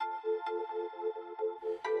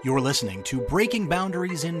You're listening to Breaking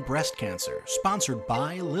Boundaries in Breast Cancer, sponsored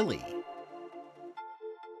by Lilly.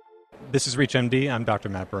 This is ReachMD. I'm Dr.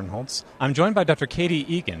 Matt Birnholz. I'm joined by Dr.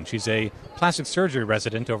 Katie Egan. She's a plastic surgery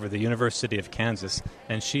resident over the University of Kansas,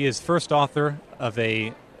 and she is first author of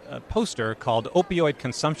a poster called Opioid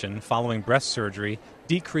Consumption Following Breast Surgery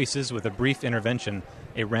Decreases with a Brief Intervention,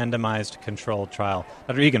 a Randomized Controlled Trial.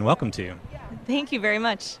 Dr. Egan, welcome to you. Thank you very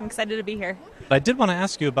much. I'm excited to be here. I did want to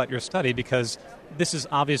ask you about your study because this is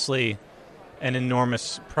obviously an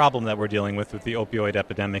enormous problem that we're dealing with the opioid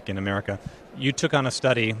epidemic in America. You took on a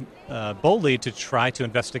study boldly to try to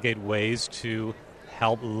investigate ways to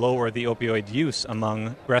help lower the opioid use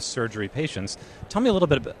among breast surgery patients. Tell me a little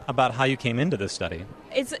bit about how you came into this study.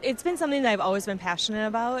 It's been something that I've always been passionate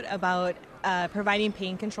about providing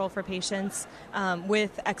pain control for patients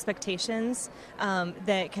with expectations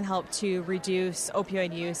that can help to reduce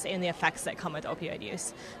opioid use and the effects that come with opioid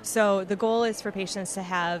use. So the goal is for patients to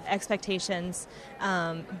have expectations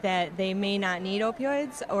that they may not need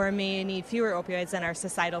opioids or may need fewer opioids than our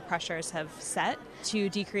societal pressures have set to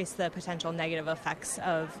decrease the potential negative effects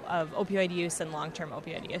of opioid use and long-term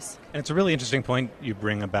opioid use. And it's a really interesting point you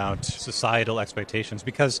bring about societal expectations,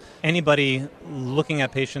 because anybody looking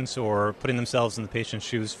at patients or putting themselves in the patient's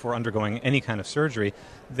shoes for undergoing any kind of surgery,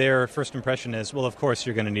 their first impression is, well, of course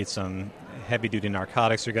you're going to need some heavy-duty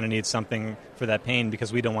narcotics, you're going to need something for that pain,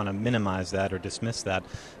 because we don't want to minimize that or dismiss that.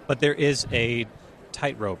 But there is a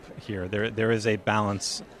tightrope here. There is a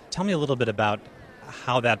balance. Tell me a little bit about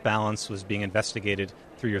how that balance was being investigated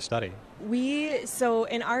through your study. So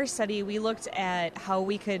in our study, we looked at how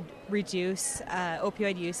we could reduce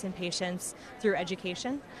opioid use in patients through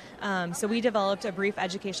education. So we developed a brief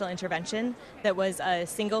educational intervention that was a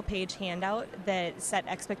single-page handout that set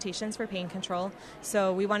expectations for pain control.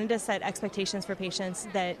 So we wanted to set expectations for patients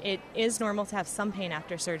that it is normal to have some pain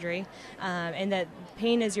after surgery, and that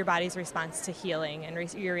pain is your body's response to healing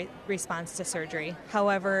and your response to surgery.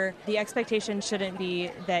 However, the expectation shouldn't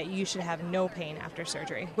be that you should have no pain after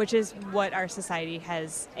surgery, which is what our society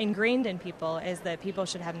has ingrained in people, is that people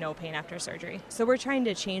should have no pain after surgery. So we're trying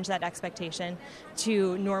to change that expectation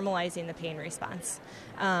to normalizing the pain response.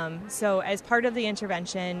 So as part of the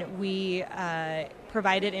intervention, we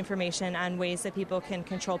provided information on ways that people can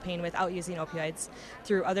control pain without using opioids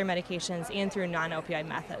through other medications and through non-opioid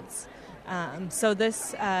methods. So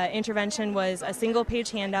this intervention was a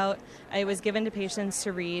single-page handout. It was given to patients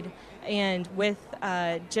to read, and with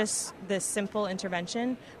just this simple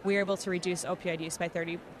intervention, we were able to reduce opioid use by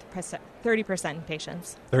 30% in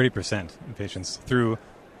patients. 30% in patients through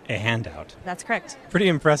a handout. That's correct. Pretty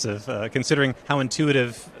impressive, considering how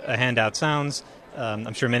intuitive a handout sounds.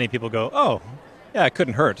 I'm sure many people go, oh, yeah, it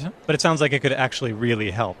couldn't hurt, but it sounds like it could actually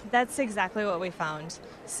really help. That's exactly what we found.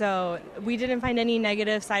 So we didn't find any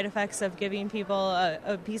negative side effects of giving people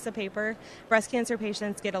a piece of paper. Breast cancer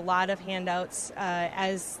patients get a lot of handouts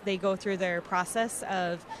as they go through their process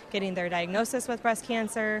of getting their diagnosis with breast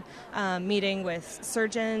cancer, meeting with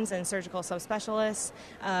surgeons and surgical subspecialists.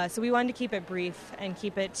 So we wanted to keep it brief and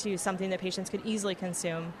keep it to something that patients could easily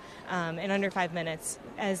consume in under 5 minutes,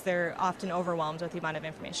 as they're often overwhelmed with the amount of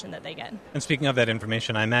information that they get. And speaking of that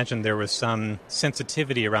information, I imagine there was some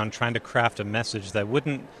sensitivity around trying to craft a message that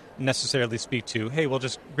wouldn't necessarily speak to, hey, well,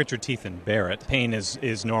 just grit your teeth and bear it. Pain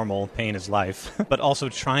is normal, pain is life. But also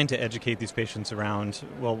trying to educate these patients around,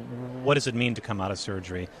 well, what does it mean to come out of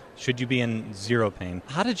surgery? Should you be in zero pain?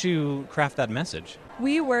 How did you craft that message?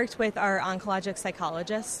 We worked with our oncologic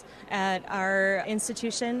psychologists at our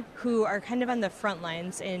institution, who are kind of on the front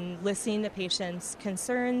lines in listening to patients'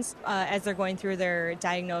 concerns as they're going through their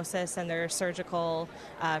diagnosis and their surgical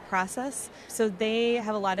process. So they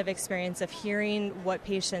have a lot of experience of hearing what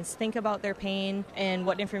patients think about their pain and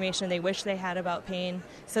what information they wish they had about pain.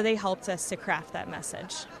 So they helped us to craft that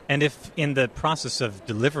message. And if in the process of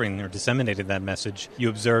delivering or disseminating that message, you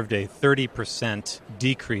observed a 30%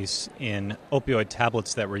 decrease in opioid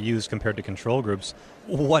tablets that were used compared to control groups,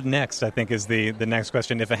 what next, I think, is the next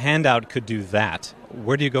question. If a handout could do that,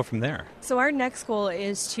 where do you go from there? So our next goal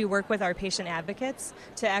is to work with our patient advocates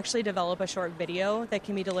to actually develop a short video that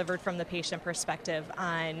can be delivered from the patient perspective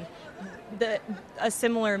on a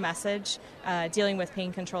similar message dealing with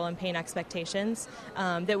pain control and pain expectations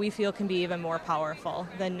that we feel can be even more powerful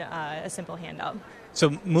than a simple handout.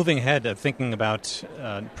 So moving ahead, thinking about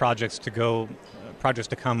projects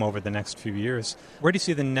to come over the next few years, where do you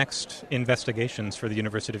see the next investigations for the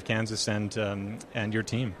University of Kansas and your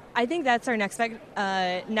team? I think that's our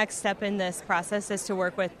next step in this process, is to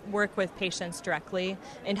work with patients directly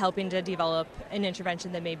in helping to develop an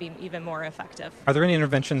intervention that may be even more effective. Are there any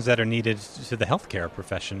interventions that are needed to the healthcare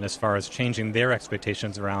profession as far as changing their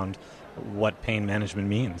expectations around what pain management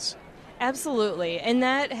means. Absolutely, and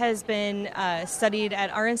that has been studied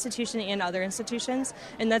at our institution and other institutions,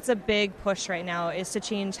 and that's a big push right now, is to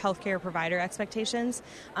change healthcare provider expectations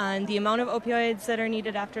on the amount of opioids that are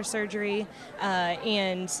needed after surgery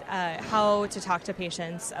and how to talk to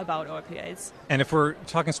patients about opioids. And if we're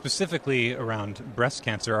talking specifically around breast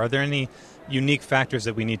cancer, are there any unique factors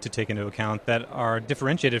that we need to take into account that are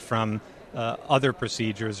differentiated from other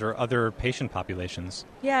procedures or other patient populations?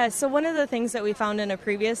 Yeah, so one of the things that we found in a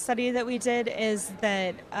previous study that we did is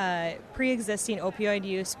that pre-existing opioid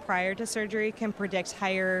use prior to surgery can predict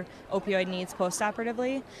higher opioid needs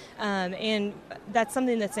postoperatively, and that's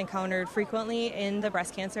something that's encountered frequently in the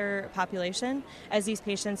breast cancer population, as these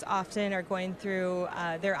patients often are going through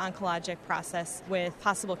their oncologic process with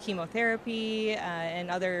possible chemotherapy and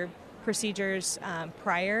other procedures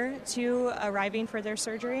prior to arriving for their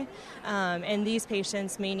surgery, and these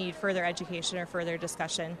patients may need further education or further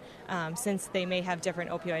discussion since they may have different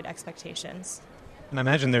opioid expectations. And I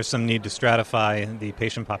imagine there's some need to stratify the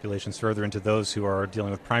patient populations further into those who are dealing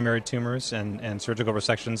with primary tumors and surgical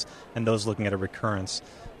resections and those looking at a recurrence.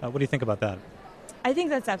 What do you think about that? I think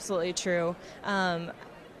that's absolutely true.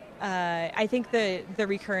 I think the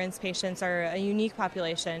recurrence patients are a unique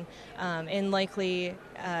population and likely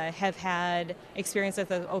have had experiences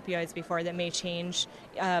with opioids before that may change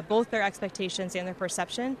both their expectations and their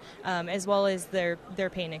perception, as well as their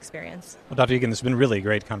pain experience. Well, Dr. Egan, this has been really a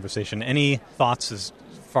great conversation. Any thoughts as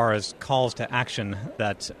far as calls to action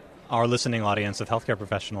that our listening audience of healthcare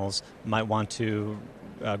professionals might want to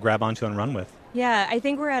grab onto and run with? Yeah, I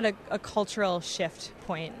think we're at a cultural shift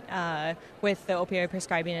point with the opioid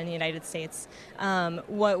prescribing in the United States.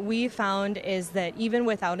 What we found is that even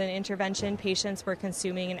without an intervention, patients were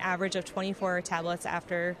consuming an average of 24 tablets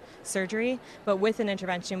after surgery, but with an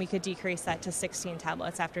intervention, we could decrease that to 16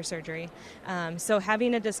 tablets after surgery. So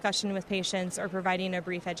having a discussion with patients or providing a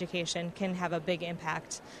brief education can have a big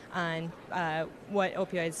impact on what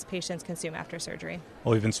opioids patients consume after surgery.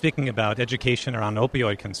 Well, we've been speaking about education around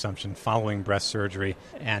opioid consumption following breast surgery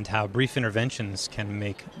and how brief interventions can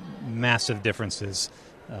make massive differences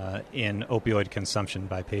in opioid consumption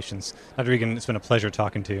by patients. Dr. Egan, it's been a pleasure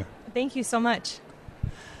talking to you. Thank you so much.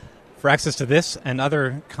 For access to this and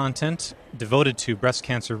other content devoted to breast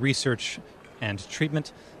cancer research and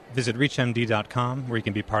treatment, visit reachmd.com, where you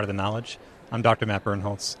can be part of the knowledge. I'm Dr. Matt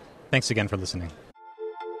Birnholz. Thanks again for listening.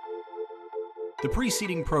 The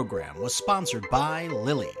preceding program was sponsored by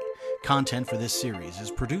Lilly. Content for this series is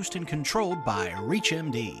produced and controlled by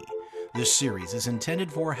ReachMD. This series is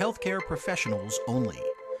intended for healthcare professionals only.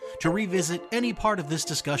 To revisit any part of this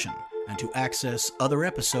discussion and to access other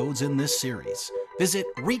episodes in this series, visit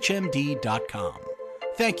ReachMD.com.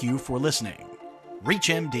 Thank you for listening.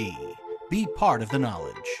 ReachMD. Be part of the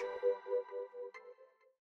knowledge.